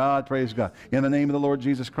 Praise God, praise God. In the name of the Lord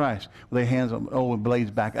Jesus Christ, we lay hands on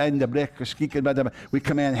Blade's back. We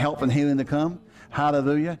command health and healing to come.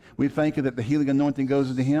 Hallelujah. We thank you that the healing anointing goes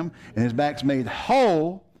into him and his back's made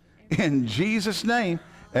whole in Jesus' name.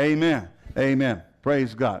 Amen. Amen.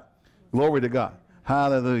 Praise God. Glory to God.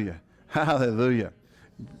 Hallelujah. Hallelujah.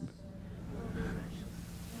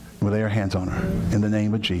 We'll lay our hands on her in the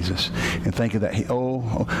name of Jesus. And thank you that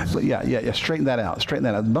straighten that out. Straighten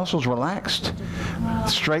that out. Muscles relaxed.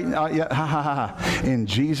 Straighten out. In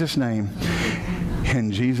Jesus' name.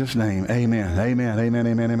 In Jesus' name. Amen. Amen. Amen.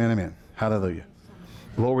 Amen. Amen. Amen. Hallelujah.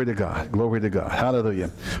 Glory to God. Glory to God. Hallelujah.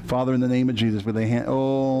 Father, in the name of Jesus, we lay hands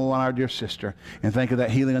on our dear sister. And thank you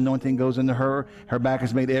that healing anointing goes into her. Her back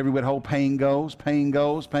is made every whit whole. Pain goes. Pain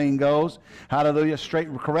goes. Pain goes. Hallelujah.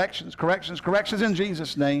 Straight corrections. Corrections. Corrections in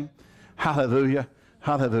Jesus' name. Hallelujah.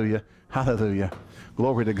 Hallelujah. Hallelujah.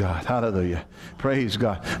 Glory to God. Hallelujah. Praise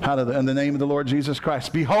God. Hallelujah. In the name of the Lord Jesus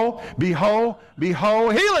Christ. Be whole. Be whole. Be whole.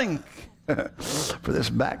 Healing. for this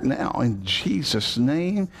back now. In Jesus'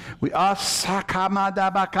 name, we are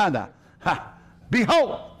sakamadabakada.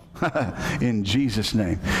 Behold. In Jesus'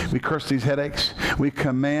 name. We curse these headaches. We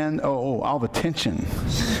command all the tension,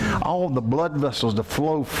 all the blood vessels to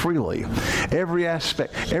flow freely. Every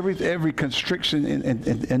aspect, every constriction and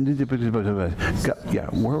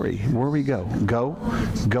worry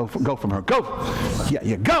go from her. Go.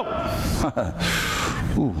 Yeah, go.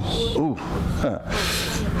 Ooh.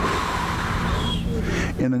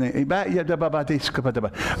 In the name,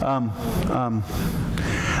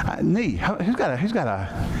 knee. Who's got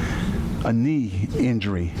a knee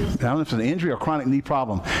injury? I don't know if it's an injury or chronic knee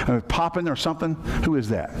problem. Popping or something. Who is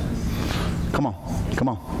that? Come on.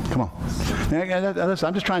 Now, listen,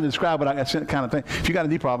 I'm just trying to describe what I kind of thing. If you got a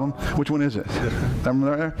knee problem, which one is it?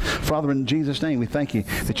 Father, in Jesus' name, we thank you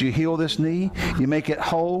that you heal this knee. You make it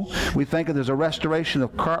whole. We thank you there's a restoration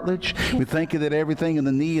of cartilage. We thank you that everything in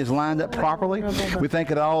the knee is lined up properly. We thank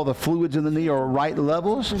you that all the fluids in the knee are right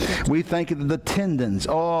levels. We thank you that the tendons,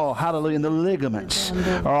 hallelujah, and the ligaments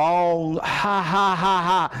are all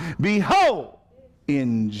be whole.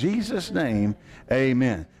 In Jesus' name,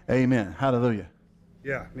 amen. Amen. Hallelujah.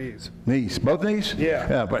 Yeah, knees. Knees. Both knees?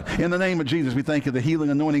 Yeah. But in the name of Jesus, we thank you the healing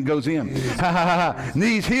anointing goes in.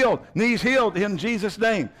 Knees healed. Knees healed in Jesus'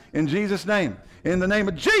 name. In Jesus' name. In the name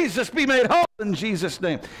of Jesus, be made whole in Jesus'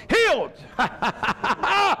 name. Healed.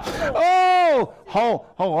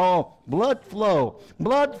 Blood flow.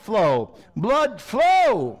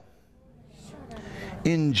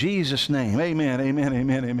 In Jesus' name.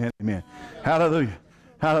 Amen. Hallelujah.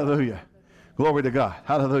 Glory to God.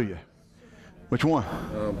 Hallelujah. Which one?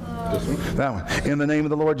 This one. That one. In the name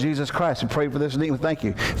of the Lord Jesus Christ, we pray for this name. Thank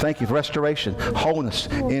you. Thank you for restoration, wholeness.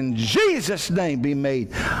 In Jesus' name, be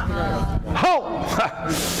made whole.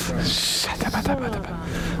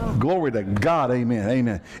 Glory to God.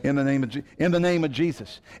 Amen. In the name of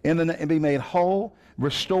Jesus. Be made whole,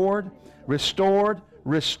 restored.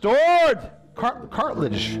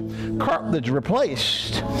 Cartilage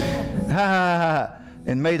replaced.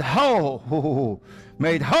 And made whole.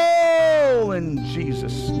 Made whole in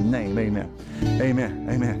Jesus' name. Amen.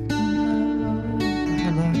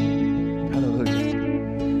 Hallelujah.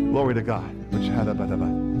 Glory to God. I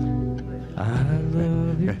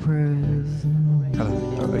love your presence.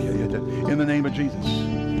 In the name of Jesus.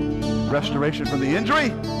 Restoration from the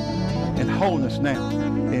injury and wholeness now.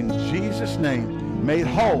 In Jesus' name. Made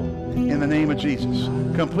whole in the name of Jesus.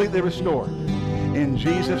 Completely restored. In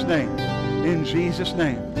Jesus' name. In Jesus'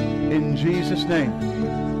 name.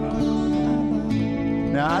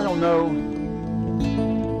 Now, I don't know.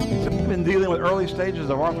 Somebody's been dealing with early stages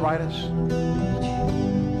of arthritis.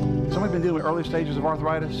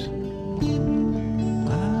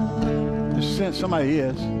 Just sense somebody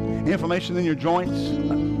is. Inflammation in your joints.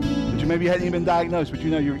 But you maybe hadn't even been diagnosed, but you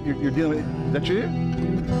know you're dealing with it. Is that you?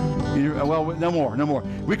 Well, no more.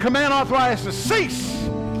 We command arthritis to cease.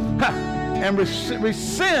 And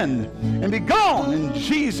rescind and be gone in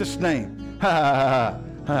Jesus' name.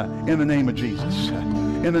 In the name of Jesus.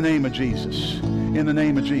 In the name of Jesus.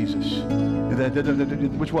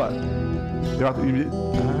 Which what?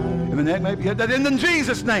 In the neck, maybe? In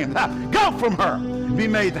Jesus' name. Go from her. Be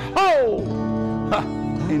made whole.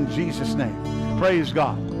 In Jesus' name. Praise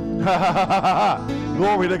God.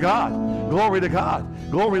 Glory to God.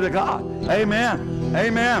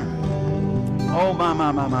 Amen. Oh, my.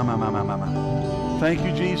 Thank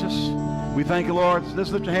you, Jesus. We thank you, Lord.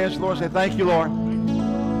 Let's lift your hands to the Lord and say, thank you, Lord.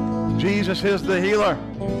 Jesus is the healer.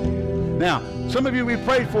 Now, some of you we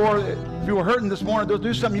prayed for, if you were hurting this morning,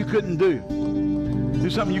 do something you couldn't do.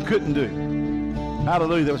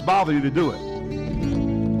 Hallelujah. That was bothering you to do it.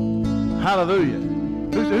 Hallelujah.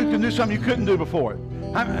 Who can do something you couldn't do before?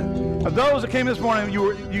 Of those that came this morning,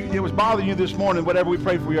 it was bothering you this morning, whatever we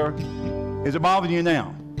prayed for you, is it bothering you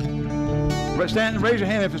now? Stand and raise your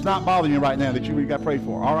hand if it's not bothering you right now that you got prayed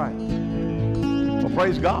for. All right. Well,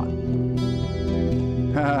 praise God.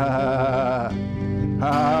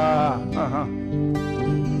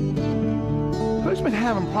 Who's been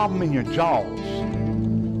having a problem in your jaws?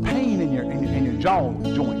 Pain in your jaw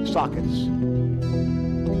joint sockets?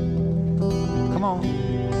 Come on.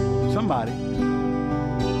 Somebody.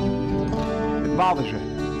 It bothers you.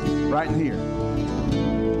 Right in here.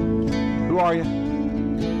 Who are you?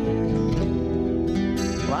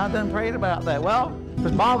 Well, I done prayed about that. Well, if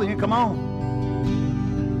it's bothering you, come on.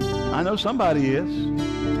 I know somebody is.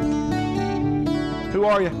 Who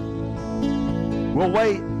are you? We'll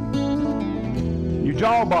wait. Your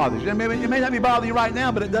jaw bothers you. It may not be bothering you right now,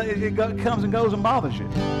 but it comes and goes and bothers you.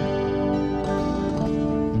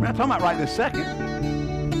 We're not talking about right this second.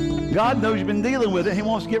 God knows you've been dealing with it. He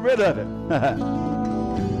wants to get rid of it.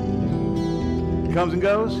 Comes and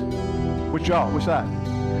goes. Which y'all? Which side?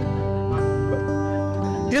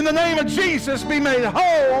 In the name of Jesus, be made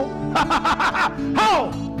whole.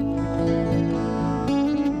 Whole.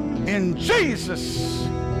 In Jesus'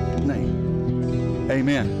 name.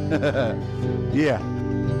 Amen. Yeah.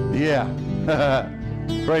 Yeah.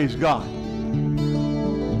 Praise God.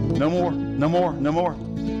 No more? No more? No more?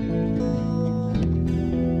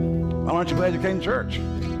 Why aren't you glad you came to church?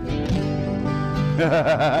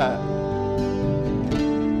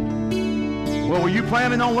 Well, were you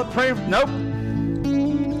planning on praying? Nope.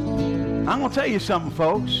 I'm going to tell you something,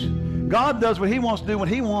 folks. God does what he wants to do when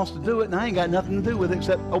he wants to do it, and I ain't got nothing to do with it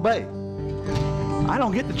except obey. I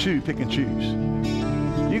don't get to pick and choose.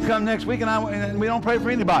 You come next week and we don't pray for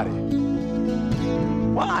anybody.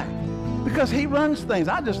 Why? Because he runs things.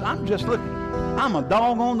 I'm just looking. I'm a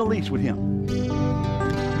dog on the leash with him.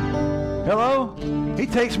 Hello? He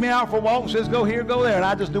takes me out for a walk and says, go here, go there, and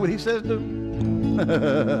I just do what he says do.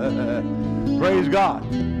 Praise God.